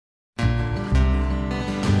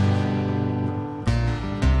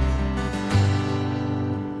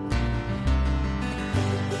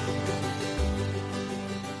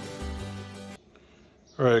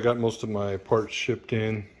All right, I got most of my parts shipped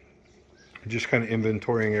in. Just kind of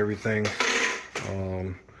inventorying everything.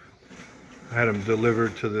 I had them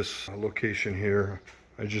delivered to this location here.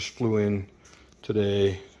 I just flew in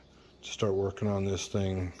today to start working on this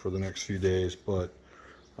thing for the next few days, but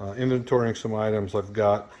inventorying some items. I've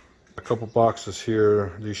got a couple boxes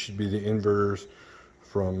here. These should be the inverters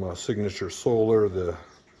from Signature Solar, the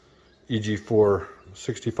EG4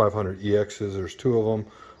 6500 EXs. There's two of them.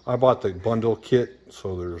 I bought the bundle kit,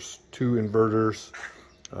 so there's two inverters.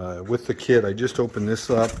 With the kit, I just opened this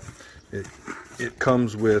up. It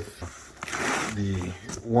comes with the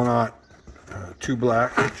 1/0, 2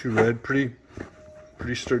 black, 2 red, pretty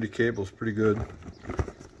sturdy cables, pretty good.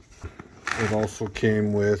 It also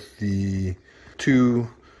came with the 2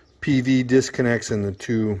 PV disconnects and the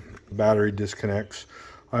 2 battery disconnects.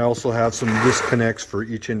 I also have some disconnects for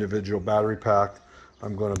each individual battery pack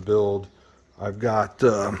I'm going to build. I've got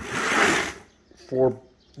 4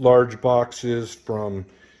 large boxes from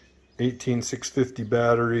 18650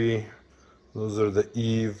 battery. Those are the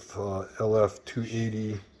Eve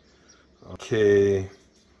LF280K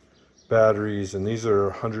batteries, and these are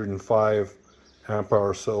 105 amp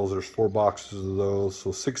hour cells. There's 4 boxes of those,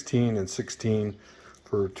 so 16 and 16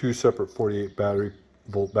 for 2 separate 48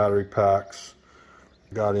 volt battery packs.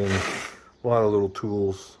 Got in a lot of little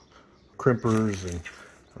tools, crimpers and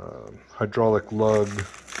hydraulic lug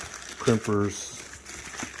crimpers,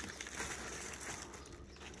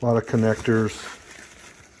 a lot of connectors,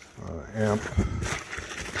 amp,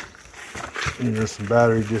 and there's some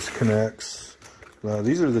battery disconnects.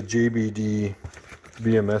 These are the JBD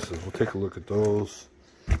BMSs. We'll take a look at those.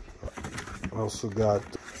 I also got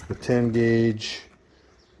the 10 gauge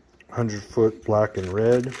 100-foot black and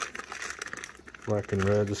red.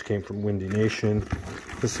 This came from Windy Nation.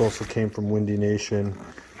 This also came from Windy Nation.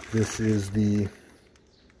 This is the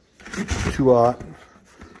 2/0.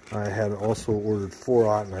 I had also ordered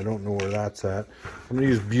 4/0, and I don't know where that's at. I'm going to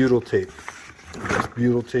use butyl tape. This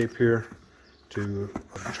butyl tape here to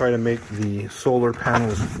try to make the solar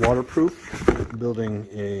panels waterproof. I'm building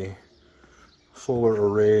a solar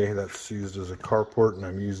array that's used as a carport, and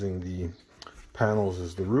I'm using the panels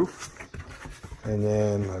as the roof. And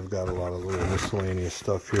then I've got a lot of little miscellaneous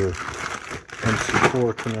stuff here.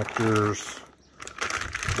 MC4 connectors,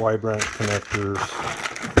 Y branch connectors,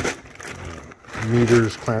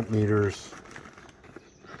 meters, clamp meters,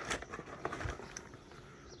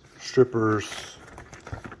 strippers,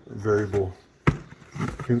 variable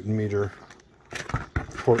Newton meter,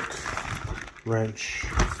 torque wrench,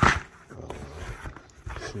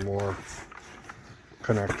 some more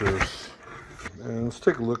connectors. And let's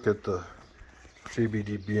take a look at the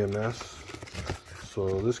JBD BMS.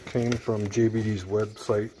 So this came from JBD's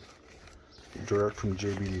website, direct from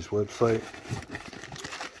JBD's website.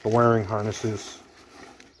 The wiring harnesses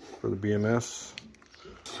for the BMS.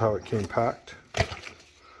 This is how it came packed. I'm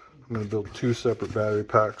going to build 2 separate battery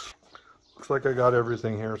packs. Looks like I got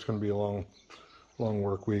everything here. It's going to be a long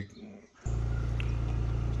work week.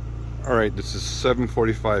 All right, this is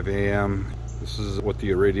 7:45 a.m. This is what the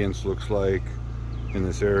irradiance looks like in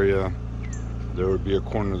this area. There would be a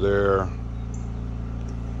corner there,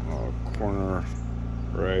 a corner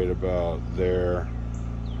right about there,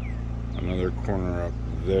 another corner up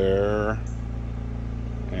there,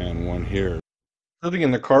 and one here. Living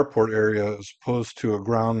in the carport area as opposed to a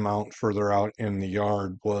ground mount further out in the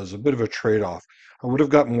yard was a bit of a trade-off. I would have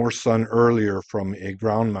got more sun earlier from a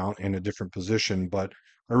ground mount in a different position, but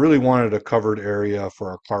I really wanted a covered area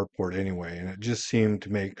for our carport anyway, and it just seemed to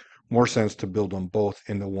make more sense to build them both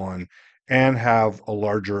into one and have a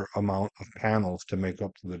larger amount of panels to make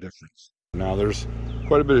up for the difference. Now there's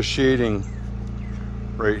quite a bit of shading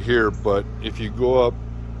right here, but if you go up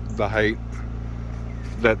the height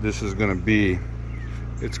that this is going to be,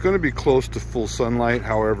 it's going to be close to full sunlight.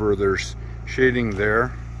 However, there's shading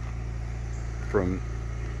there from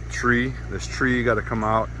tree. This tree got to come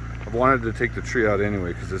out. I've wanted to take the tree out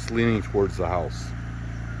anyway because it's leaning towards the house.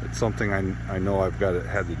 It's something I know I've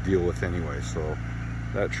had to deal with anyway, so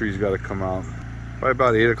that tree's got to come out. By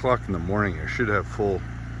about 8 o'clock in the morning, I should have full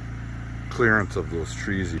clearance of those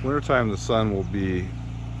trees. Wintertime, the sun will be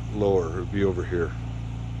lower. It'll be over here.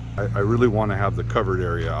 I really want to have the covered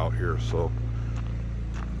area out here, so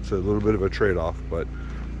it's a little bit of a trade-off, but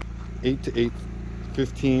 8 to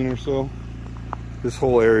 8:15 or so, this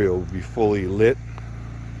whole area will be fully lit.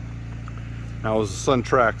 Now as the sun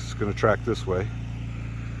tracks, it's going to track this way,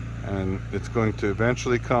 and it's going to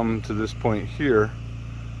eventually come to this point here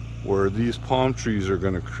where these palm trees are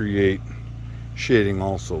going to create shading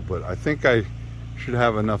also. But I think I should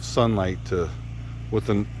have enough sunlight to, with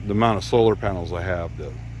the amount of solar panels I have,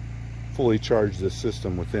 to fully charge this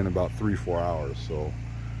system within about 3-4 hours. So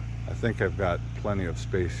I think I've got plenty of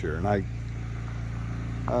space here, and I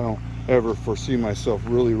don't ever foresee myself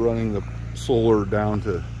really running the solar down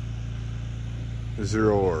to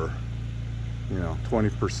 0 or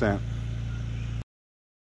 20%.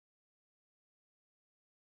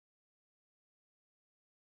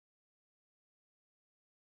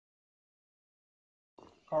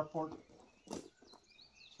 Carport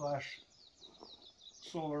 /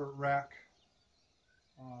 solar rack,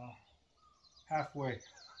 halfway.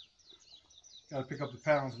 Got to pick up the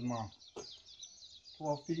panels tomorrow.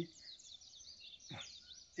 12 feet,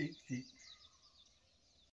 8 feet.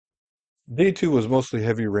 Day 2 was mostly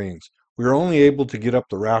heavy rains. We were only able to get up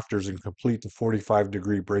the rafters and complete the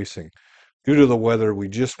 45-degree bracing. Due to the weather, we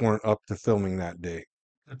just weren't up to filming that day.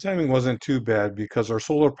 The timing wasn't too bad because our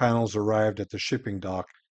solar panels arrived at the shipping dock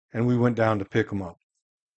and we went down to pick them up.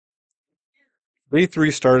 Day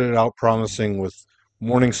 3 started out promising with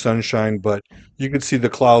morning sunshine, but you could see the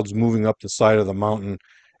clouds moving up the side of the mountain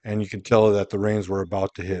and you could tell that the rains were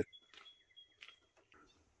about to hit.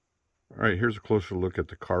 All right, here's a closer look at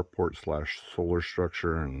the carport / solar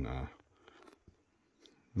structure and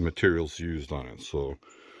materials used on it. So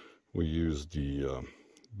we used the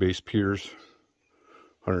base piers,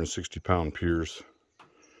 160-pound piers,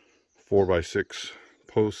 4x6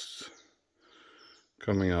 posts.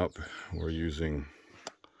 Coming up, we're using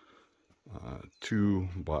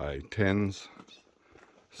 2x10s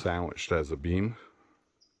sandwiched as a beam,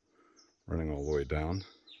 running all the way down.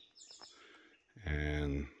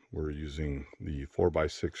 And we're using the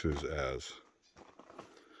 4x6s as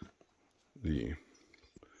the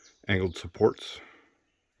angled supports.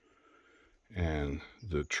 And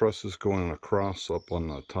the trusses going across up on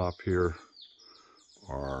the top here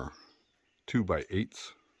are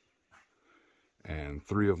 2x8s, and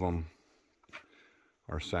 3 of them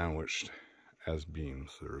are sandwiched as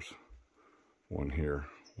beams. There's one here,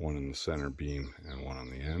 one in the center beam, and one on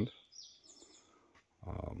the end.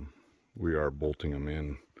 We are bolting them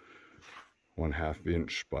in 1/2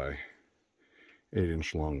 inch by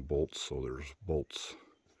 8-inch long bolts, so there's bolts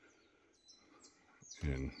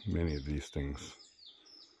in many of these things.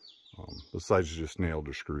 Besides just nailed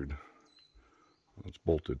or screwed, it's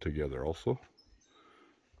bolted together also.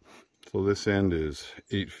 So this end is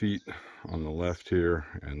 8 feet on the left here,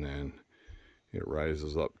 and then it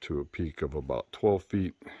rises up to a peak of about 12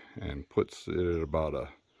 feet and puts it at about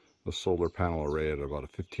the solar panel array at about a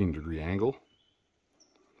 15-degree angle,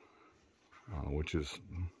 which is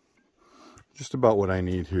just about what I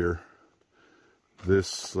need here.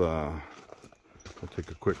 This, I'll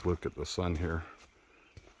take a quick look at the sun here,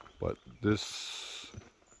 but this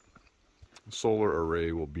solar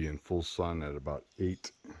array will be in full sun at about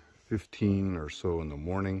 8:15 or so in the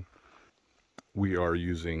morning. We are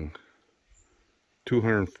using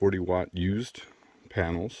 240 watt used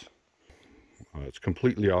panels. It's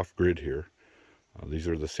completely off grid here. These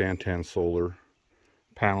are the Santan solar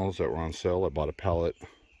panels that were on sale. I bought a pallet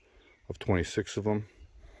of 26 of them.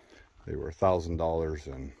 They were $1,000,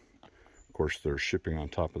 and of course there's shipping on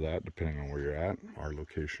top of that depending on where you're at. Our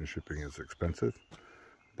location shipping is expensive,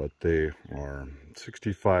 but they are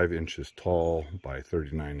 65 inches tall by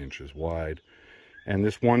 39 inches wide, and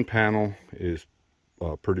this one panel is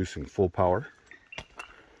producing full power,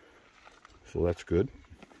 so that's good.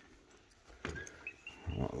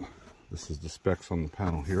 This is the specs on the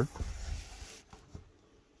panel here.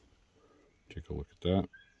 Take a look at that.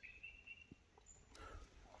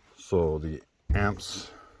 So the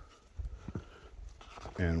amps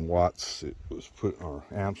and watts it was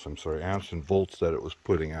amps and volts that it was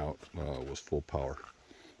putting out was full power,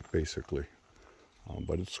 basically.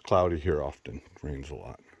 But it's cloudy here often, it rains a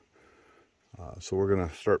lot. So we're going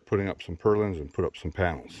to start putting up some purlins and put up some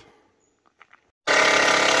panels.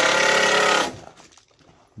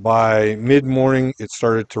 By mid-morning it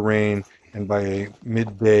started to rain, and by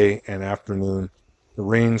midday and afternoon the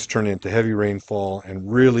rains turned into heavy rainfall and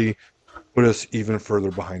really put us even further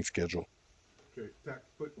behind schedule. Okay,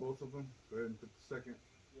 put both of them. Go ahead and put the second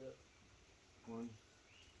one.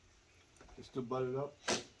 Just to butt it up.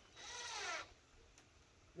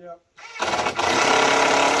 Yep.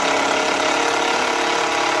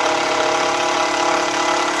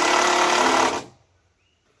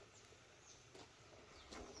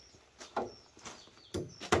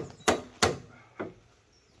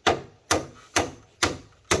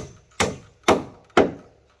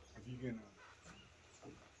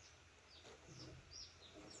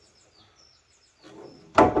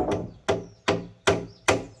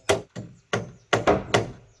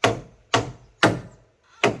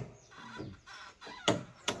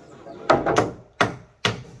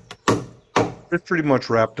 It pretty much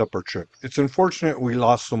wrapped up our trip. It's unfortunate we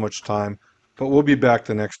lost so much time, but we'll be back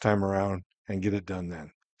the next time around and get it done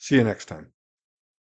then. See you next time.